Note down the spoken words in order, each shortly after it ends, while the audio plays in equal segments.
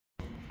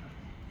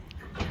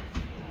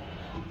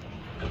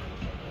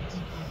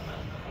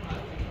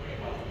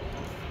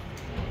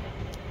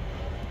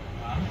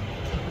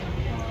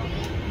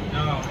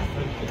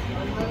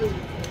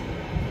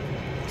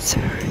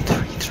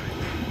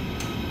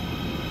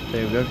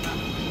There we go. God,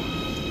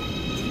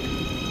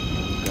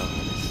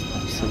 it's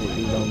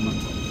absolutely long.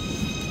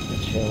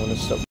 Actually, I want to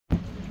stop.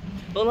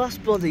 Well, that's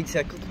bloody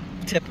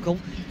typical.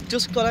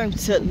 Just got out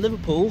to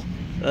Liverpool,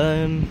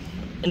 in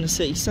the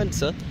city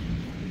centre,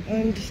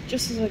 and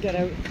just as I get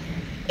out,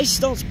 it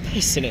starts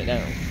pissing it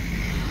down.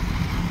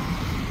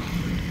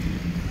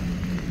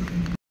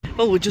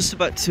 Well, we're just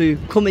about to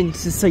come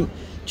into St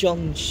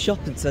John's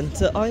Shopping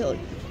Centre. I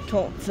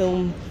can't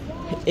film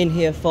in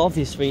here for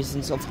obvious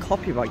reasons of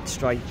copyright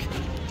strike.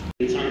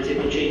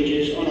 Timetable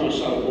changes on our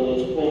Southport,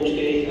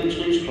 Ormsgate and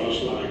Twins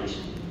Cross lines.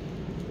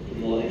 For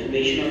more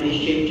information on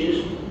these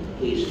changes,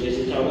 please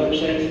visit our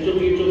website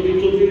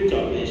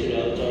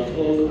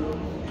www.merseyside.org.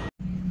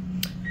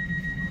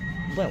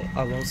 Well,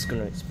 I was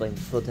going to explain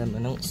before them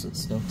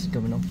announcements started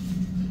going on.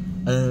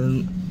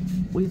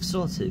 We've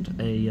started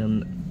a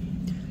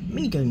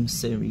mini-game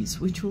series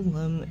which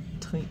will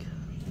take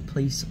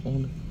place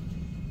on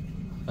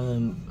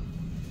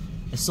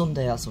a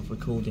Sunday as of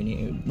recording it.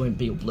 It won't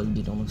be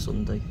uploaded on a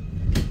Sunday.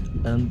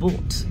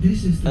 But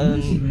this is the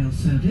Merseyrail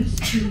service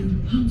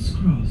to Hunts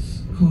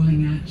Cross,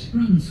 calling at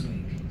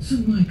Brunswick,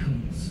 St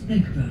Michael's,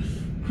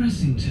 Aigburth,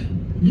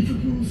 Cressington,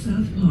 Liverpool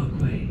South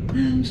Parkway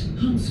and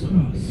Hunts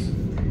Cross.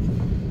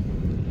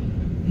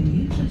 In the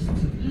interests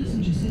of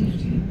passenger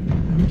safety,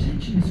 our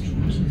attention is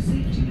drawn to the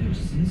safety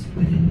notices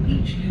within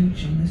each coach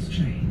on this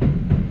train.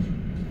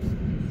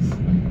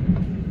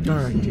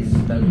 alright,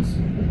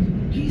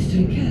 Please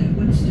take care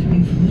when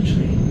stepping from the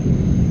train.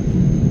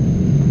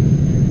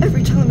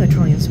 every time I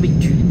try and speak,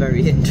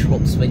 Judy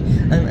interrupts me.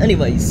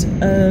 Anyways,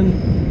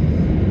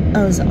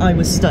 as I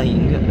was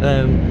saying,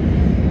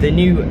 the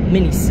new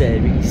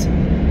mini-series,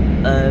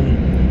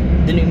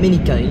 the new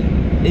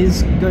mini-game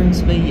is going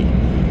to be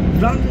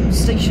Random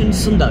Station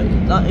Sunday.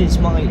 That is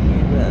my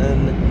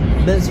new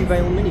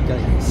Merseyrail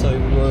mini-game, so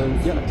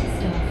yeah.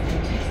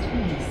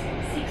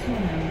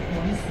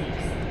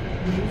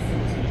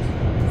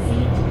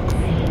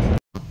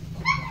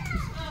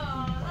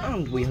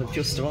 And we have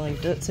just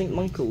arrived at St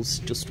Michael's,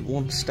 just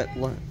one stop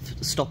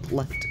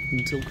left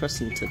until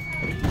Cressington.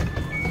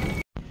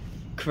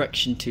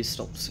 Correction, 2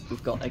 stops.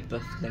 We've got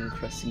Aigburth, then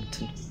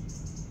Cressington.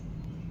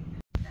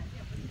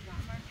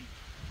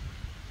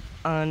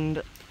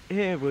 And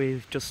here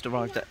we've just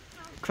arrived at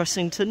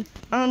Cressington,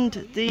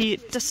 and the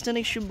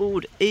destination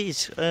board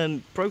is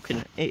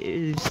broken.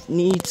 It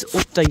needs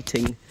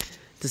updating,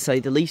 to say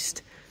the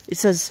least. It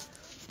says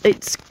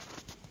it's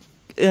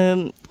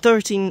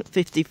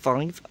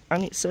 13:55,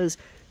 and it says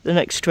the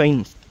next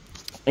train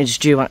is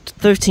due at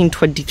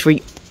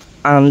 13:23,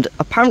 and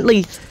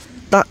apparently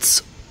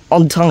that's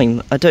on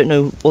time. I don't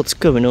know what's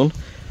going on,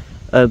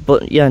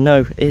 but yeah,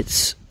 no,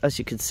 it's, as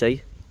you can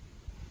see,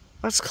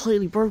 that's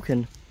clearly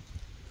broken.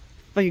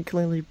 Very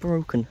clearly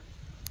broken.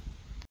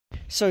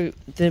 So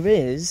there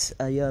is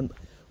a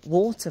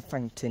water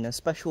fountain, a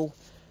special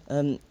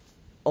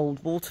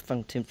old water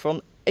fountain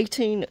from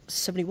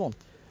 1871.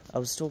 I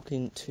was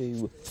talking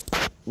to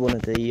one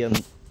of the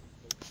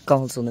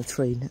guards on the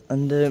train,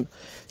 and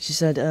she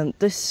said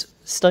this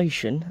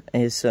station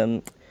is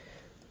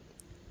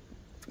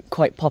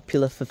quite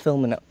popular for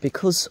filming it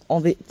because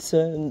of its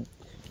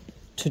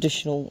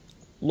traditional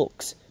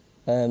looks.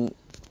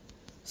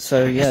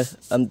 So yeah,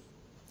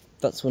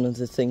 that's one of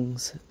the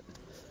things.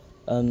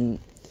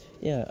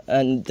 Yeah,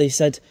 and they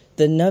said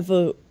they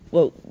never,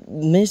 well,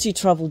 Mersey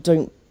Travel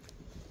don't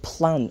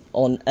plan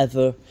on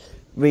ever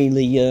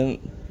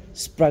really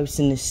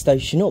sprouting this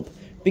station up,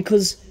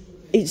 because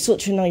it's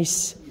such a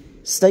nice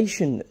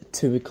station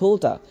to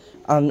record at.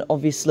 And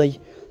obviously,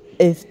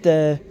 if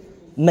they're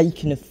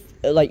making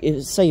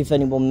say if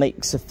anyone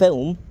makes a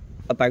film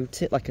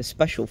about it, like a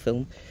special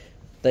film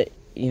that,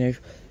 you know,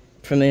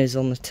 premieres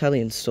on the telly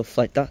and stuff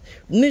like that,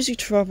 Mersey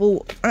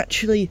Travel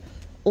actually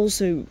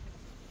also, you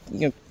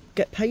know,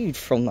 get paid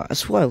from that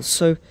as well.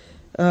 So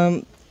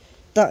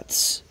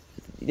that's,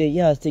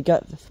 yeah, they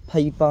get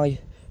paid by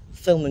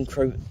film and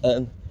crew.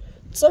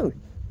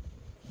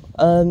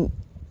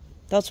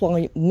 That's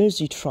why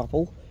Mersey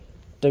Travel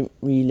don't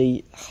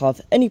really have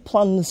any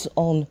plans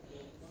on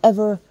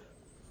ever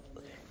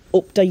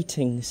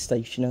updating the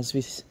station, as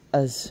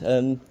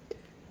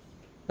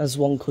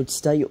one could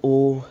say,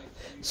 or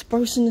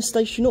sprucing the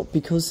station up,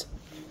 because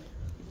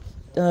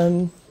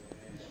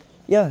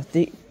yeah,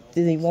 they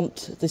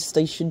want this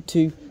station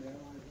to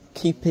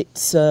keep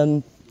its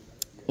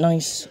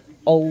nice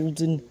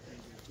old and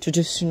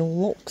traditional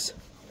looks.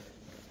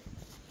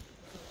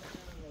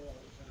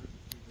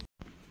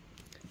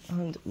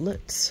 And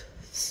let's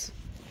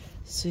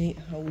see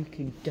how we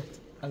can get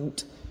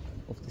out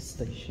of the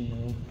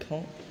station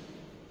now.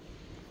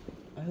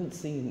 I haven't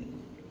seen,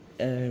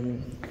 I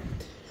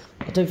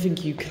don't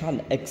think you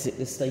can exit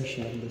the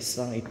station on this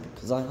side,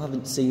 because I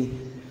haven't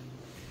seen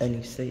any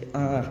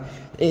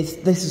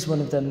this is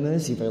one of the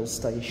Merseyrail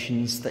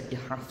stations that you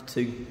have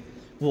to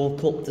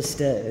walk up the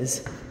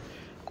stairs,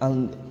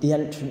 and the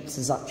entrance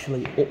is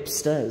actually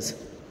upstairs,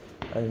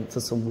 for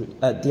some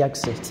the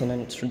exit and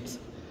entrance.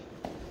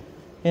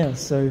 Yeah,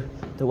 so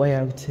the way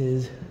out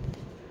is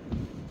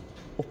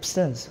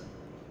upstairs.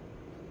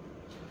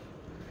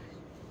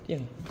 yeah.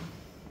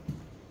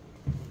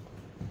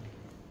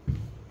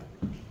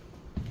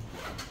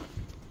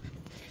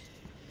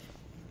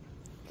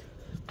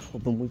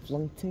 Problem with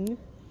lighting.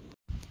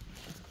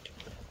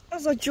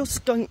 As I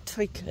just don't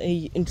take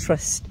a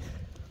interest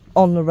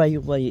on the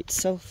railway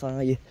itself,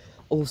 I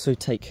also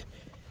take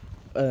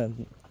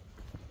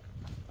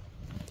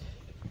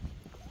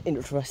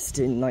interest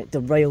in like the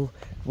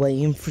railway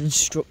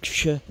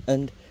infrastructure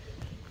and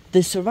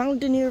the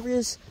surrounding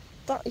areas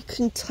that it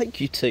can take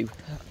you to.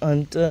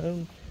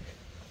 And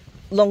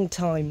long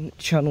time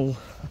channel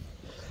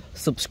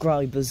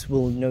subscribers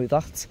will know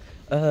that.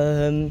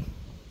 And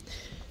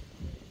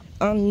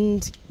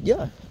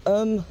yeah,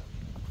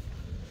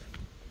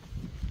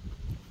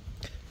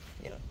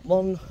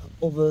 one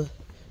other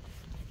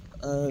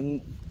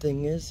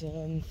thing is,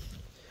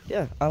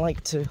 yeah, I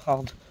like to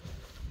have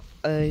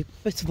a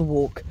bit of a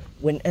walk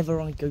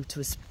whenever I go to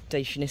a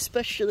station,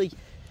 especially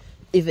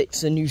if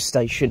it's a new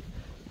station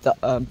that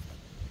I've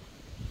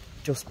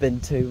just been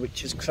to,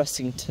 which is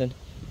Cressington.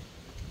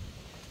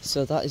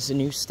 So that is a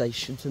new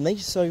station for me.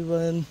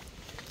 So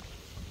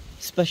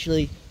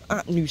especially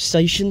at new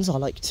stations, I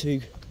like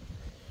to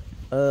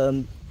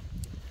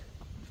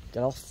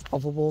get off,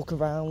 have a walk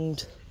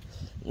around,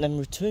 and then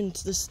return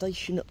to the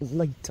station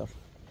later.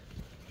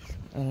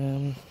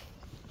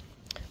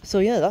 So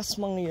yeah, that's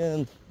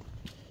my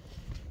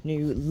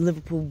new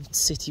Liverpool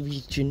City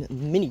Region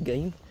mini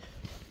game.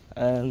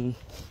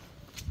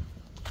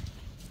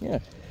 Yeah.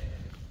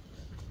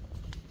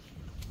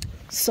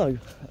 So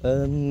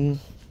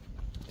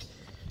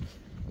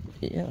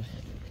yeah.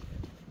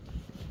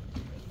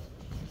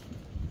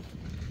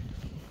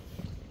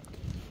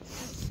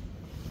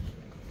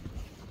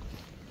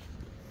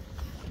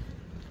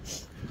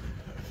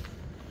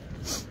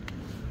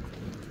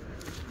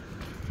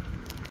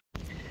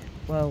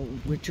 Well,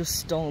 we're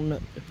just on,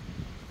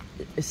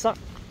 is that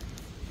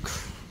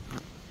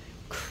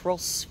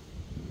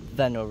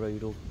Grosvenor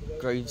Road or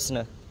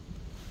Grosvenor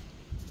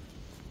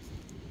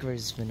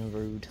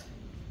Road?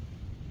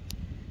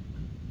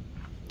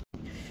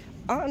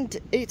 And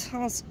it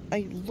has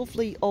a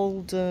lovely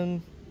old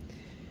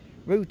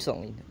road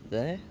sign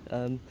there,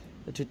 a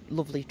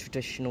lovely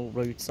traditional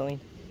road sign.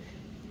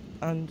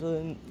 And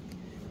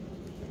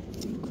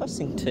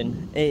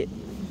Cressington,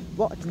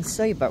 what I can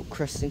say about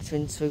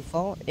Cressington so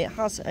far, it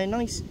has a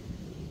nice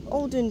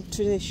old and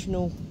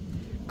traditional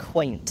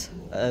quaint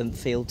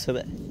feel to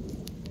it.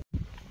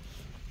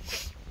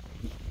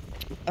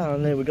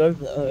 And there we go,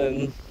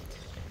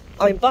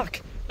 I'm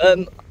back.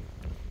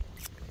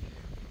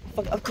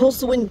 Of course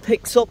the wind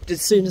picks up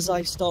as soon as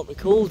I start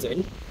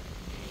recording.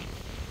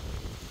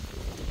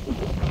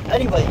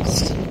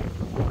 Anyways,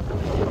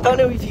 don't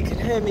know if you can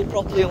hear me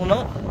properly or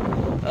not.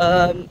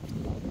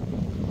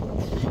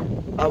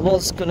 I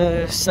was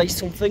gonna say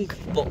something,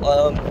 but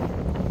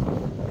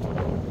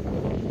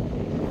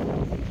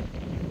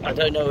I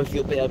don't know if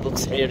you'll be able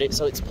to hear it,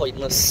 so it's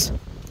pointless.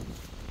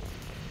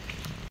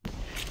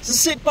 So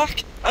sit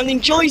back and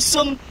enjoy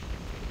some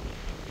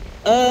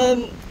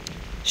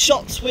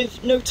shots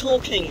with no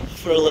talking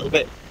for a little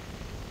bit.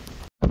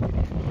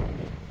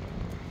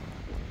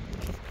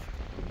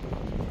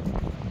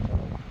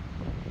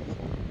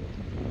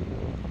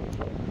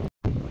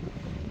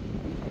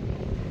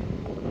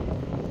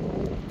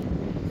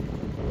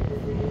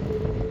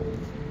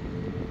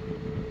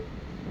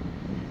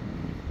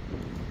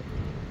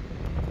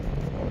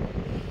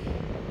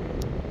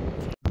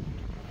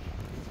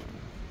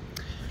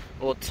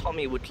 Or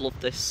Tommy would love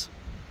this.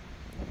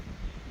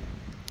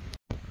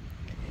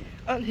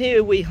 And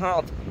here we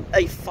have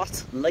a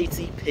fat,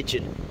 lazy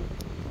pigeon.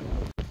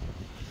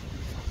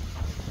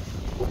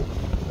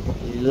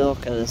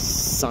 Look at the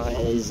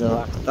size of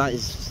that. That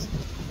is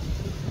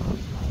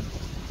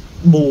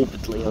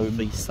morbidly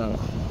obese. That.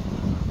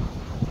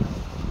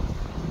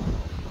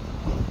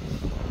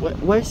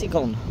 Where's he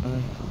gone?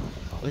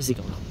 Where's he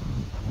gone?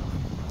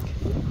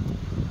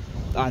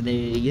 Ah, there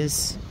he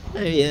is.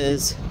 There he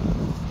is.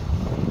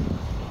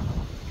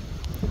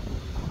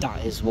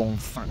 That is one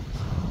fact.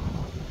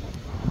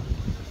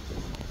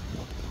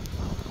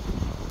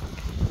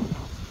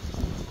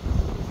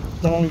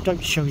 No,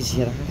 don't show his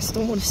yet. I just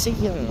don't want to see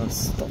you.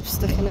 Stop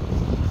sticking it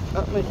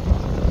at me.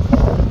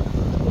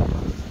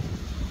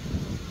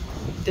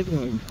 There we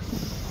go.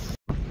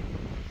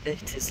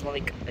 It is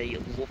like a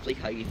lovely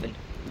haven.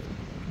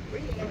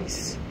 Really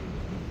nice.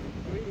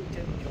 Really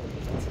do enjoy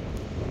it.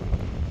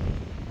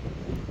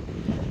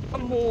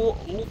 And more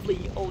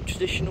lovely old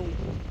traditional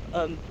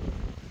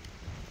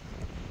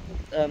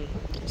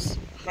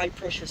high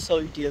pressure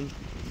sodium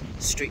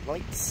street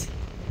lights.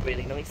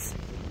 Really nice.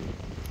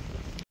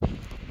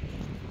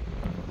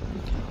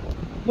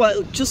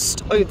 Well,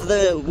 just over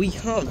there we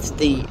have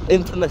the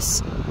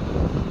infamous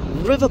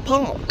River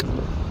Park,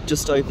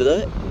 just over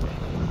there.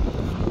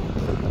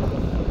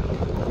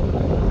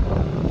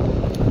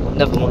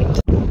 Never mind.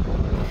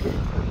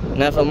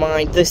 Never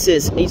mind, this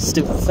is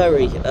Easter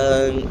Ferry.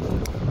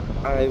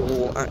 I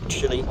will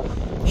actually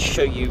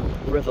show you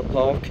River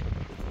Park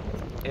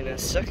in a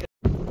second.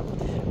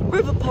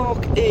 River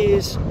Park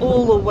is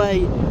all the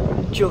way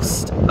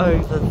just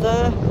over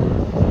there.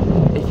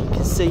 If you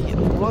can see,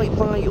 right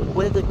by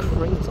where the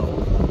cranes are,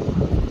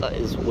 that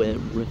is where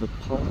River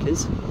Park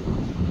is.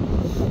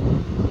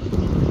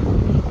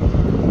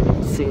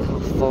 See how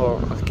far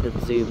I can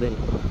zoom in.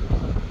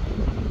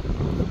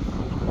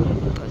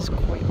 That's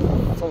quite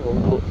far,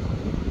 but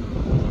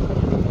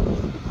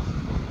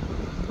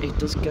it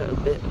does get a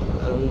bit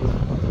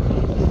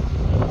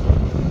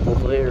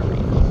blurry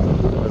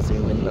when I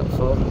zoom in that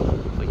far.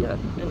 But yeah,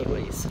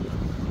 anyways.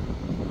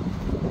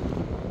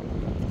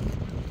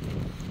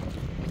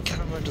 The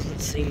camera doesn't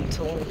seem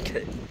to like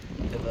it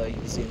if I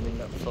zoom in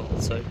that far,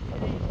 so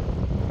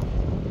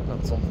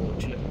that's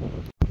unfortunate.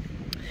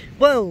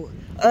 Well,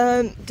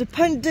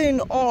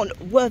 depending on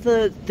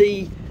whether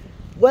the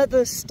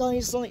weather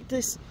stays like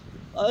this,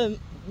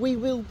 we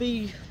will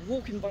be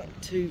walking back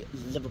to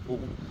Liverpool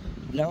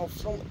now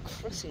from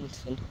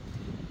Cressington.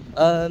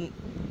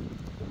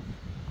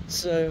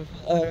 So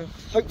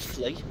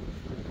hopefully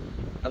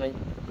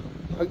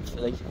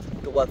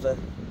the weather,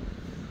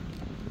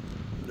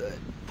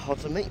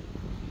 pardon me,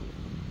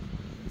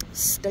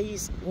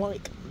 stays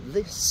like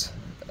this.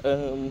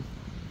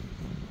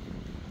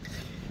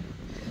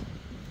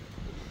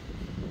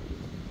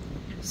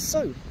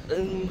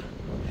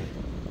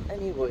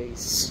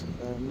 Anyways,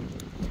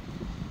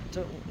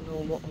 don't know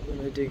what I'm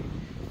gonna do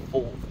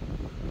for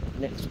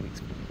next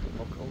week's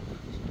vlog.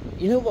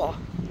 You know what?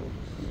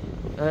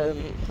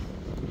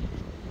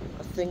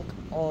 I think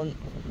on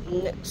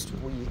next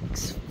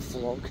week's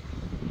vlog,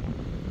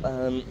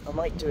 I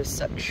might do a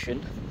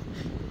section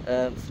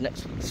for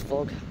next week's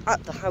vlog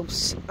at the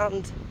house,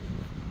 and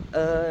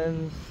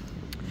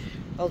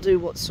I'll do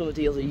what some of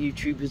the other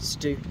YouTubers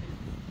do,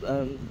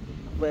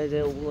 where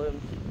they'll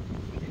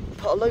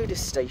put a load of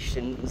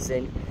stations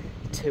in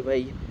to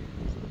a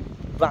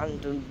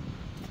random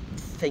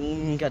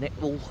thing, and it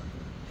will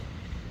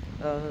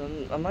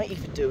I might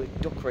even do a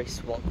duck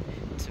race one,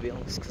 to be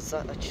honest, because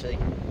that actually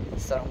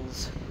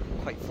sounds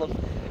quite fun.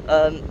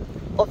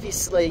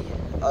 Obviously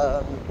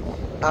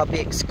I'll be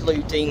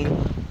excluding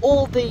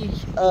all the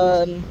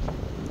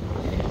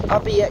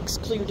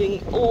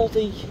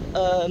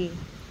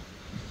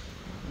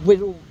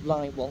Whittle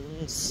line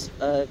ones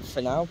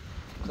for now,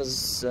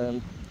 because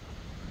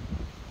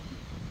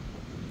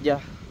yeah,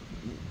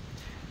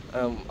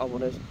 I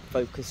want to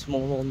focus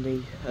more on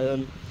the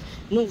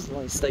Northern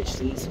Line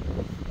stations.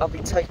 I'll be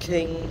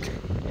taking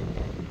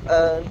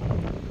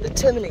the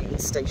terminating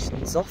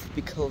stations off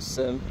because,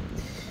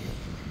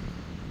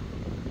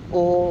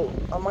 or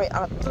I might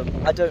add them,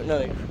 I don't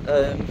know.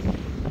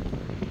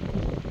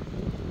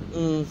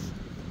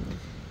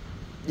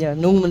 Yeah,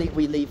 normally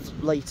we leave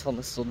late on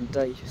a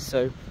Sunday,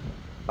 so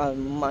I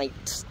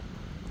might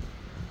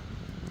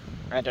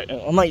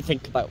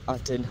think about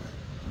adding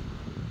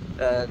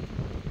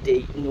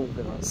the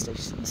Northern Line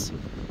stations.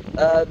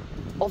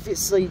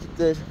 Obviously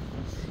the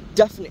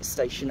definite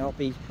station I'll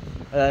be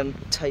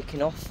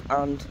taking off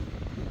and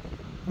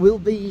will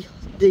be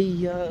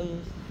the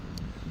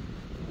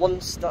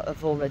ones that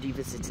I've already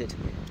visited,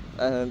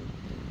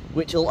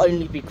 which will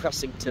only be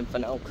Cressington for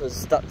now,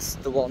 because that's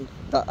the one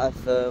that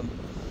I've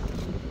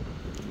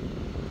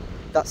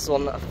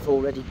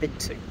already been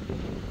to.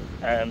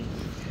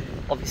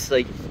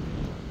 Obviously,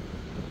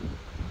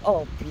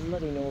 oh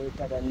bloody no,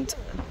 dead end.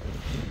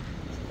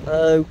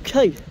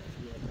 Okay.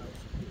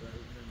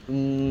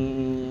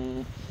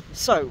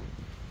 So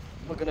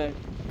we're gonna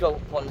go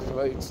up one of the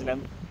roads and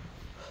then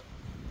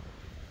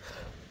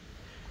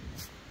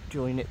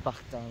join it back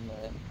down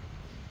there,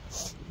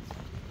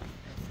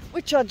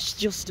 which adds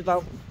just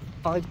about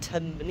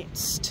 5-10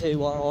 minutes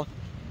to our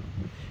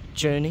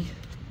journey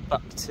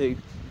back to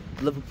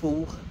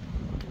Liverpool,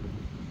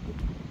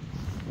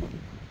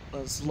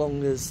 as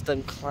long as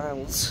them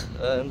clouds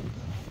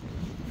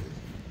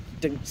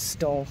don't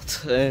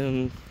start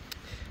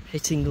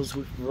hitting us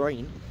with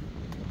rain.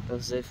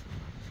 As if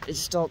it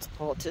starts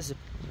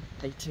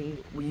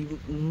participating, we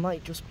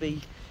might just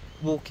be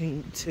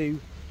walking to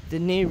the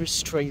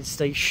nearest train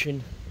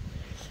station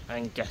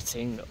and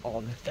getting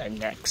on the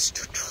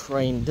next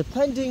train,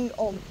 depending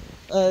on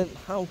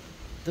how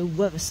the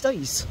weather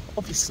stays,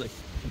 obviously.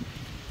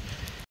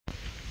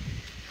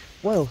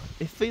 Well,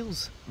 it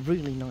feels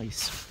really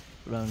nice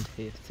around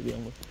here, to be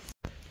honest.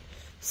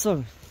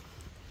 So,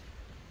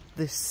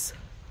 this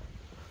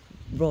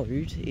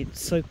road,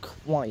 it's so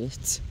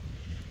quiet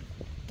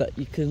that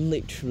you can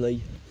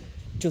literally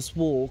just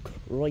walk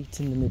right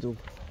in the middle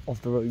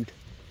of the road.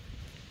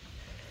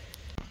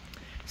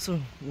 So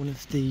one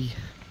of the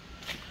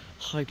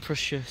high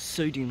pressure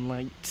sodium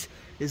lights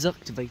is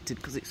activated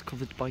because it's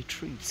covered by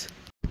trees.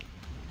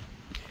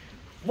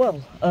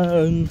 Well,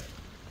 I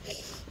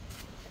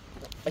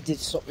did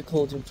stop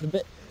recording for a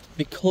bit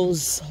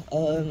because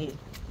I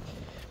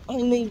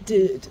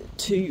needed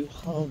to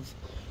have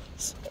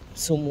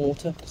some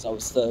water because I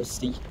was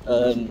thirsty.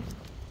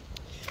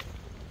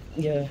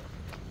 Yeah,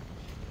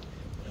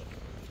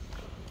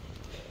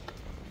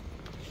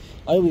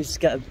 I always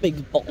get a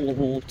big bottle of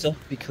water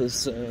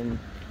because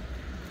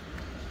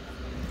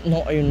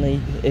not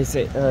only is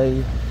it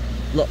a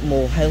lot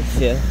more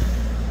healthier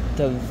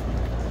of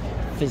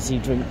fizzy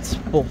drinks,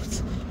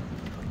 but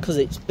because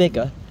it's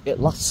bigger, it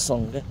lasts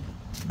longer,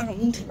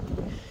 and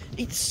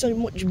it's so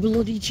much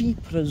bloody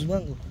cheaper as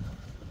well.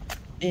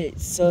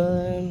 It's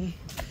in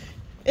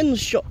the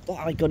shop that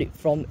I got it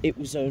from, it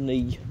was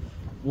only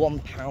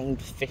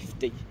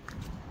 £1.50,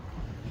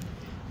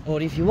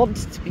 or if you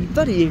wanted to be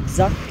very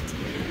exact,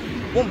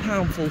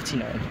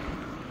 £1.49.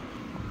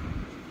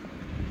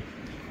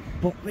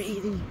 But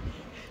really,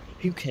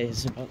 who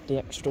cares about the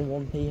extra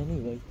 1p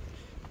anyway?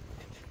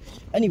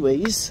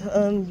 Anyways,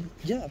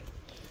 yeah,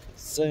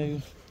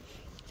 so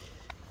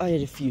I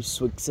had a few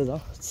swigs of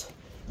that,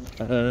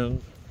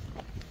 and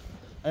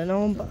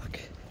now I'm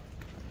back.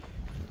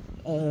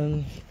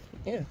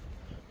 Yeah.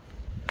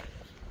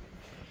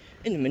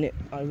 In a minute,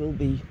 I will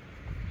be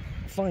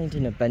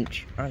finding a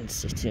bench and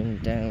sitting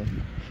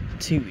down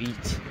to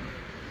eat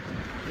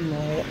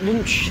my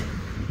lunch,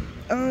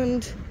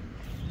 and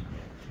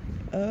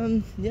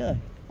yeah,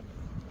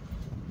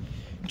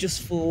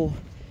 just for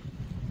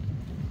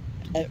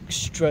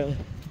extra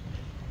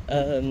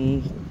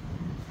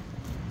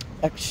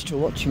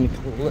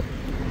whatchamacallit,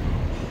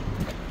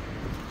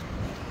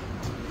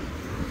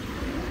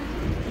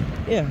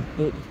 yeah,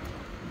 but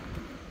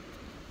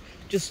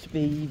just to be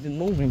even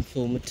more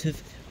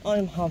informative,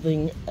 I'm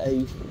having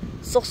a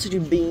sausage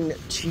and bean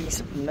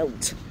cheese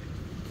melt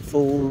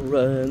for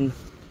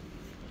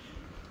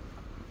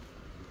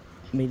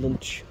me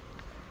lunch,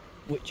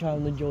 which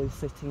I'll enjoy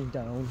sitting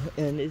down.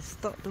 And is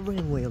that the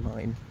railway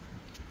line?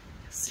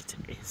 Yes, it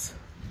is.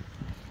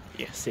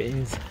 Yes, it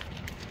is.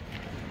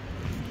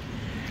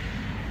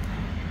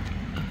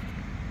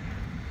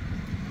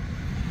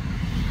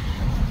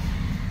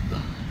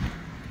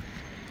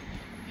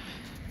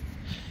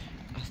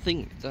 I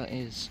think that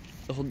is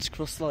the Hunts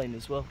Cross line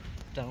as well,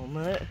 down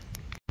there.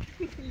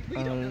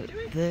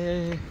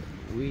 There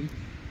we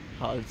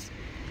have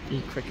the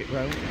cricket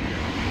ground,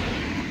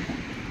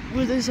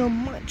 where there's a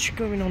match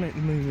going on at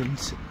the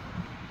moment.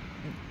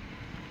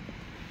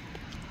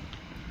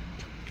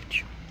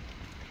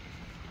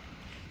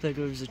 There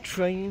goes a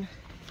train,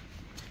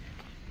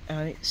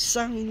 and it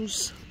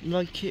sounds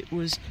like it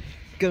was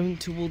going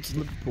towards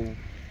Liverpool,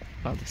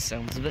 by the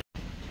sounds of it.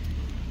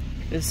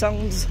 It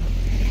sounds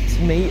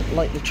to me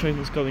like the train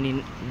was going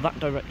in that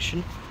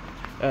direction,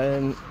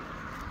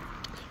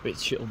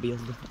 which it'll be a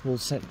Liverpool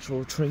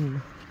Central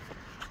train.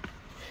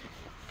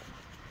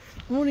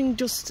 Running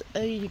just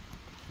a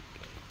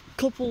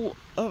couple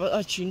of,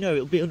 actually no,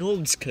 it'll be an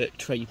Ormskirk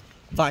train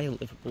via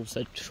Liverpool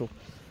Central.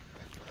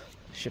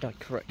 Should I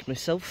correct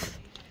myself?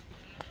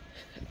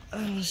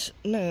 As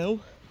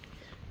now,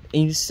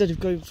 instead of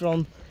going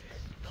from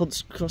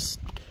Hunts Cross,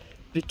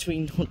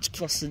 between Hunts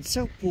Cross and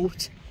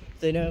Southport,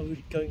 they're now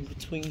going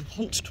between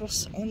Hunts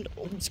Cross and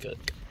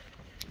Ormskirk.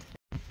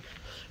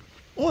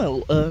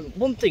 Well,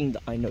 one thing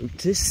that I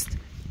noticed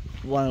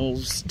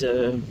whilst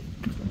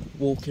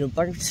walking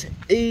about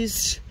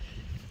is,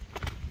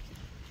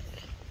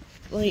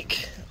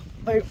 like,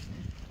 about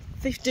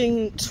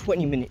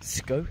 15-20 minutes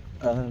ago,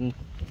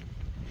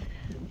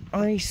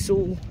 I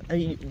saw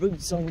a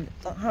road sign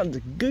that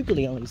had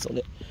googly eyes on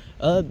it.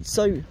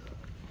 So,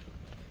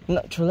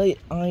 naturally,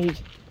 I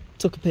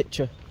took a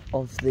picture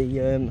of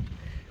the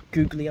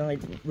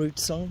googly-eyed road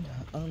sign,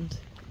 and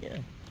yeah.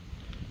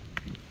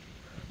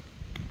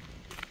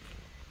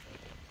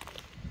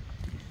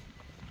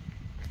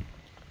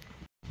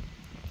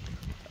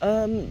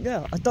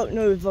 Yeah, I don't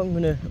know if I'm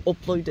gonna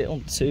upload it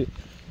onto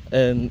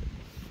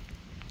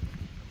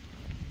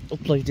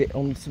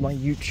my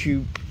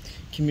YouTube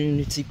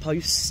community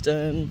post.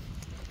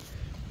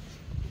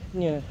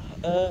 Yeah,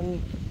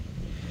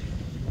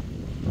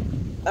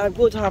 I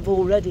would have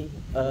already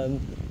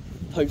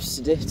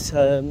posted it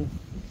a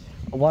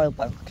while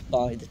back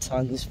by the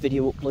time this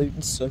video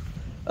uploads, so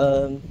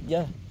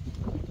yeah,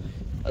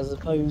 I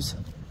suppose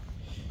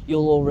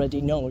you'll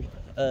already know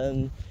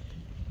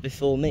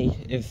before me,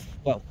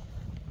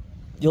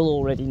 you'll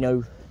already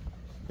know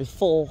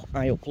before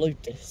I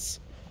upload this,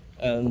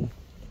 so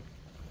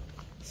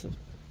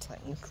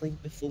technically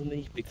before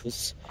me,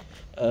 because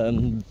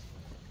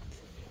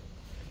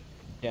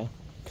yeah,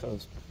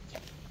 because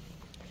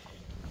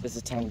there's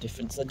a time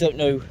difference. I don't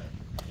know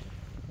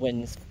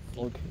when this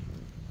vlog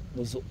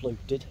was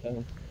uploaded.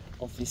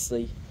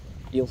 Obviously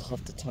you'll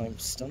have the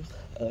timestamp,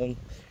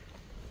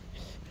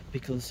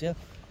 because yeah,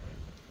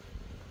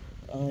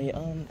 I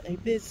am a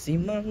busy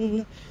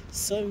man,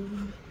 so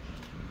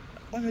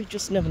I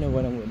just never know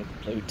when I'm going to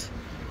upload.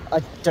 I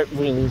don't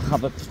really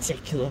have a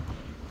particular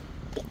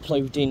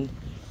uploading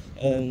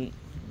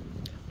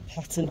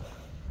pattern.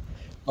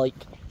 Like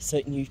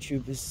certain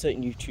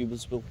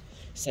YouTubers will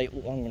say,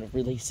 oh, I'm going to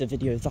release a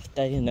video that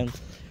day, and then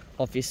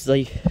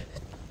obviously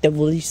they'll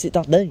release it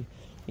that day,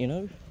 you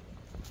know.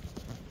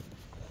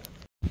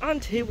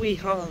 And here we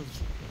have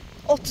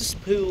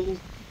Otterspool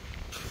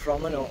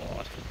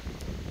Promenade.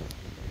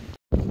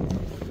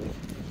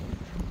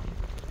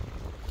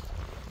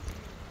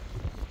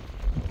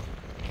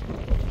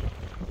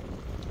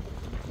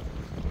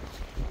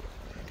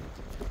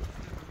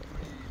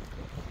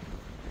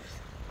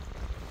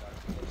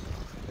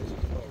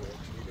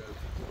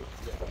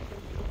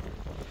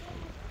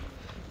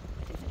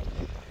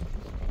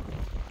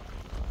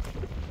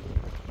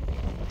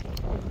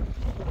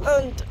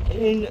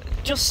 in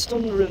just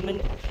under a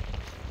minute,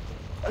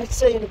 I'd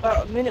say in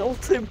about a minute or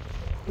two,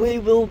 we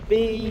will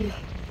be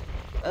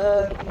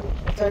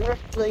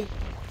directly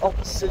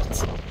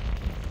opposite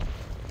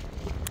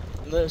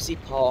Mersey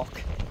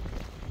Park.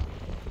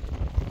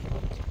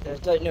 I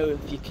don't know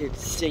if you could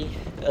see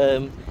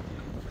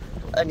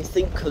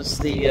anything because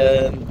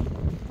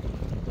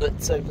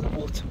it's over the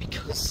water,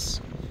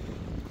 because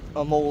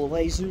I'm all the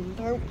way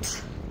zoomed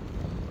out.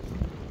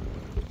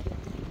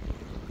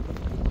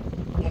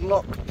 I'm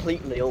not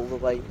completely all the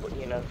way, but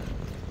you know,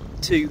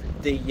 to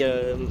the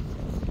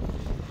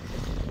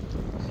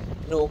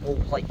normal,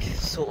 like,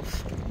 sort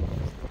of,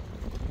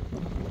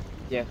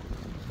 yeah,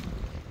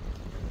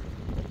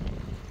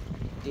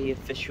 the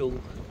official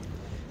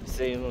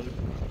zoom.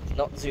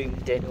 Not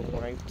zoomed in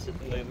or out at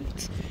the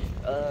moment,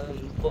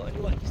 but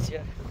anyways,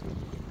 yeah.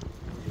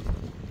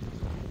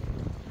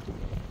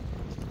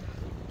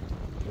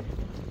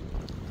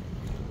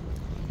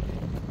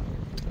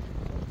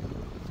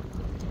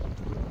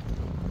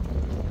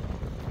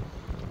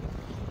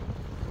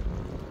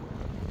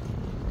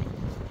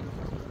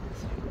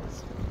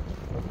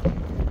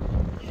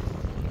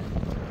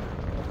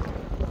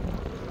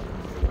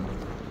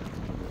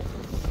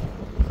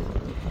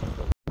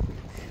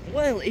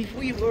 Well, if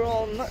we were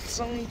on that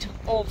side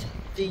of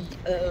the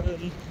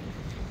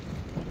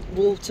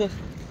water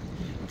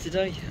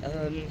today,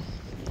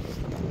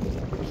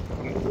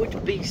 it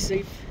would be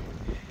safe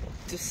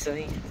to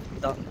say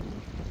that,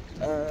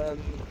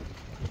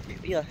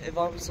 yeah, if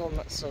I was on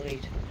that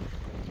side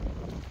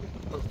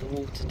of the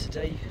water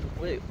today,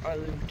 I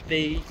would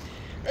be,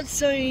 let's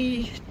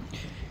say,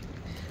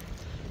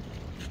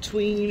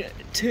 between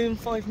 2 and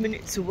 5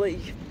 minutes away.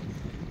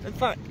 In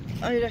fact,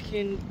 I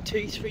reckon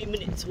 2-3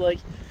 minutes away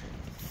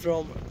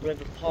from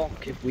River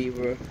Park if we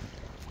were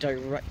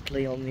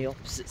directly on the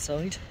opposite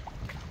side.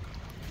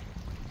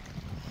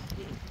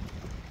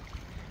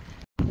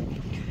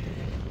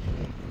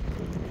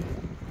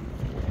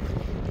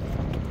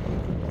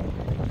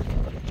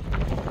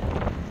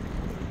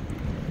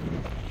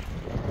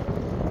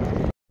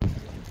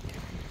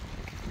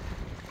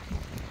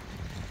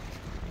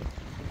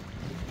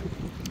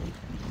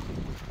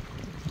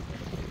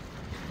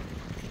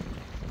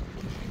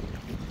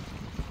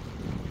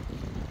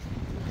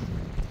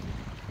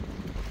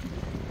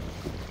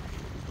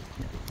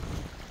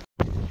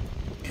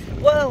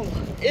 Well,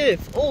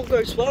 if all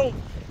goes well,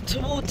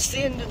 towards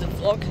the end of the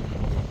vlog,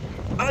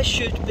 I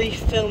should be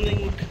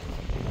filming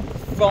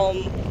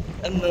from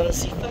a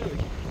Mersey ferry.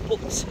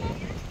 But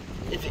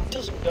if it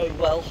doesn't go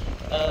well,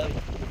 I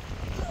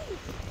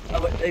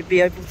won't be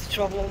able to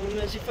travel on the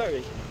Mersey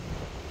ferry.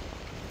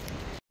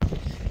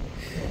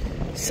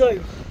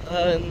 So,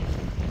 I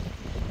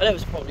know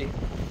it's probably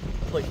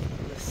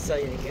pointless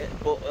saying it,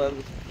 but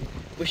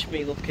wish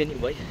me luck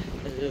anyway.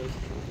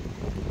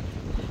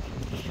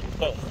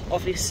 But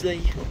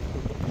obviously,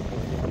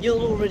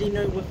 you'll already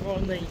know whether I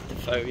made the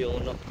ferry or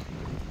not.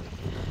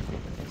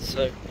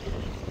 So,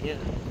 yeah.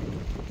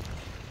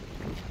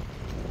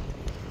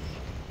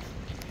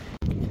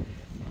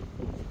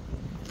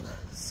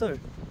 So,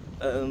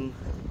 don't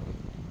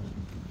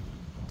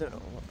know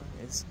what that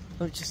is.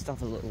 Let's just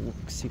have a little look,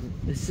 see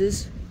what this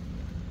is.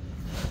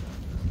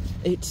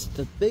 It's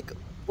the Big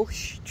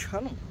Bush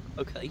channel,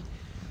 okay?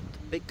 The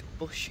Big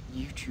Bush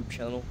YouTube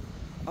channel.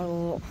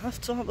 I'll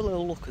have to have a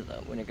little look at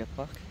that when I get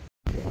back.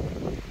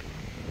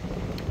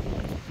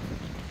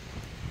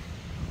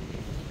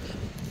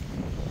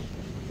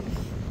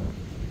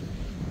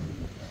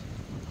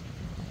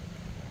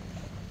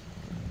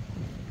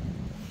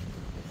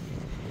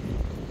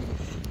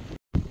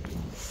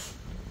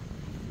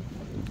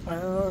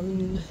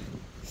 And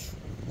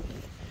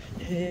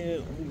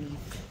here we've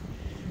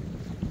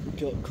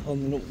got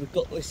coming up, we've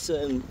got this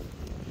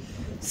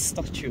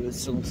statue of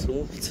some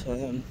sort.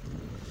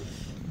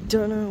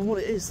 Don't know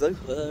what it is though.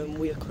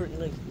 We are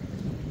currently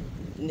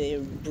near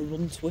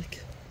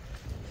Brunswick,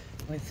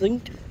 I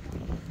think.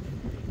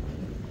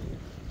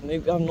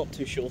 Maybe, I'm not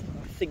too sure.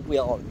 I think we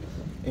are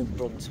in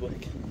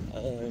Brunswick.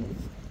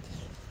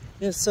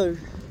 Yeah, so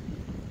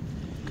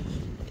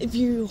if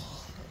you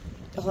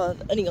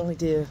have any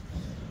idea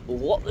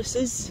what this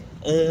is,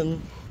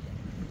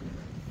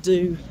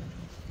 do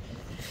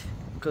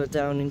go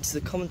down into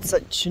the comment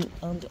section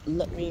and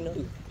let me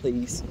know,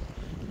 please.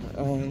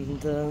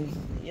 And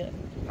yeah.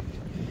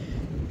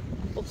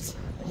 But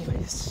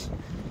anyways,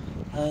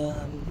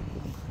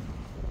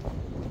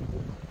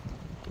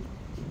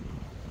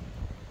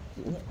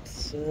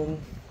 let's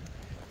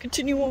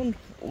continue on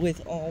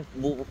with our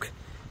walk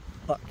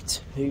back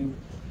to,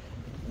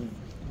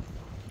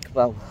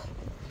 well,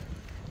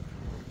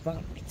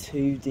 back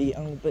to the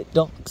Albert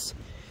Docks,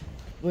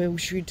 where we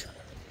should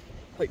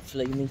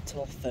hopefully meet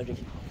our ferry.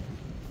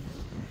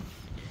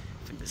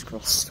 Fingers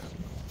crossed.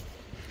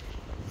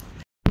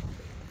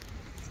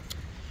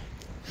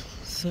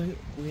 So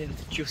we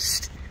have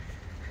just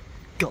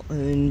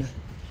gotten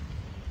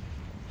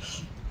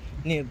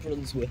near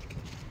Brunswick.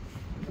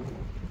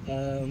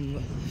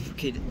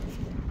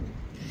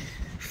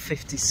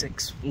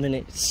 56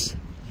 minutes.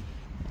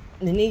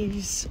 The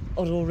knees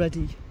are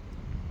already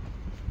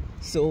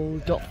So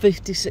we've got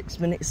 56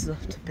 minutes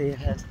left to be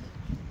ahead.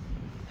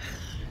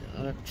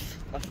 I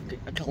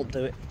can't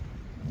do it.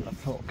 I'm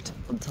fucked.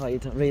 I'm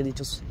tired. I really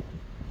just...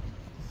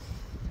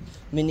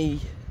 My knee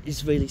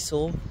is really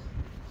sore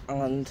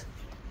and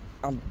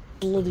I'm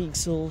bloody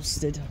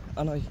exhausted,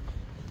 and at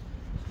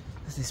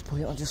this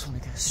point I just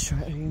want to get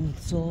straight home.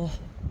 So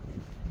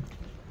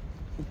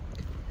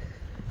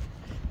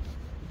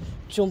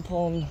jump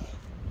on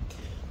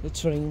the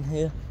train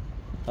here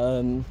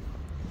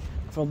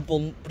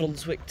from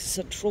Brunswick to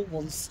Central,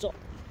 one stop,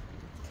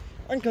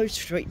 and go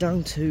straight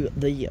down to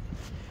the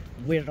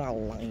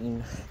Wirral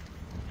line.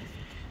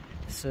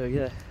 So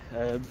yeah,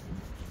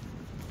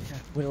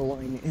 Wirral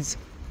line it is.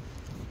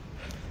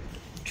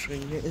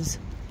 Train it is.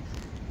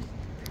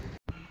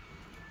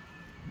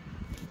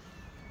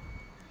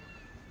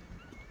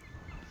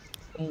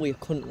 And we are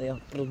currently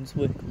at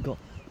Brunswick. We've got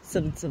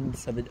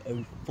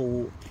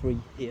 777043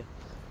 here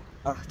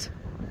at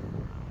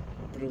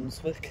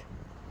Brunswick.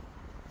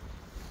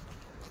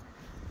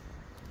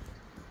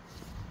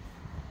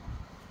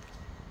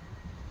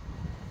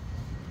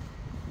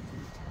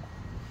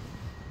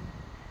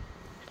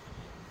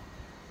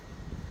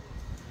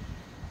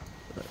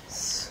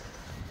 Let's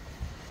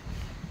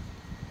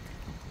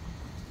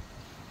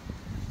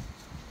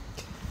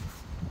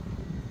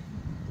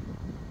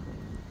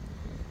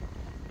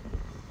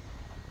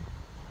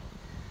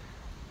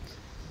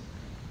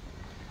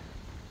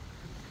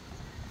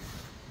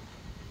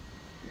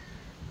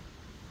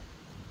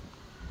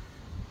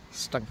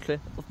stand clear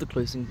of the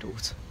closing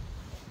doors.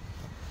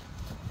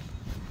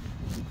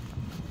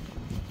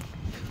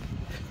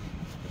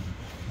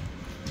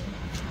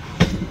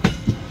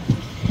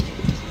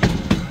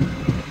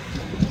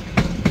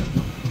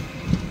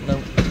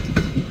 No.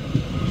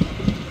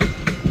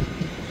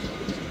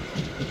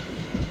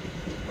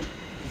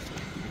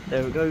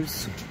 There it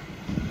goes.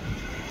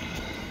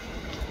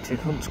 To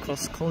Hunts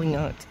Cross, calling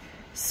out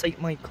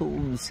St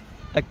Michael's,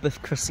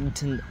 Egbert,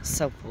 Cressington,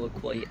 South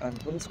Parkway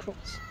and Hunts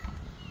Cross.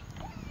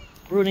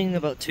 Running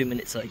about 2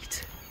 minutes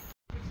late.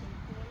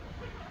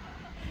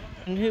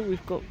 And here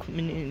we've got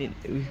coming in,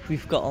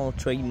 we've got our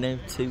train now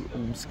to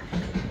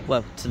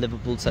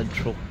Liverpool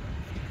Central.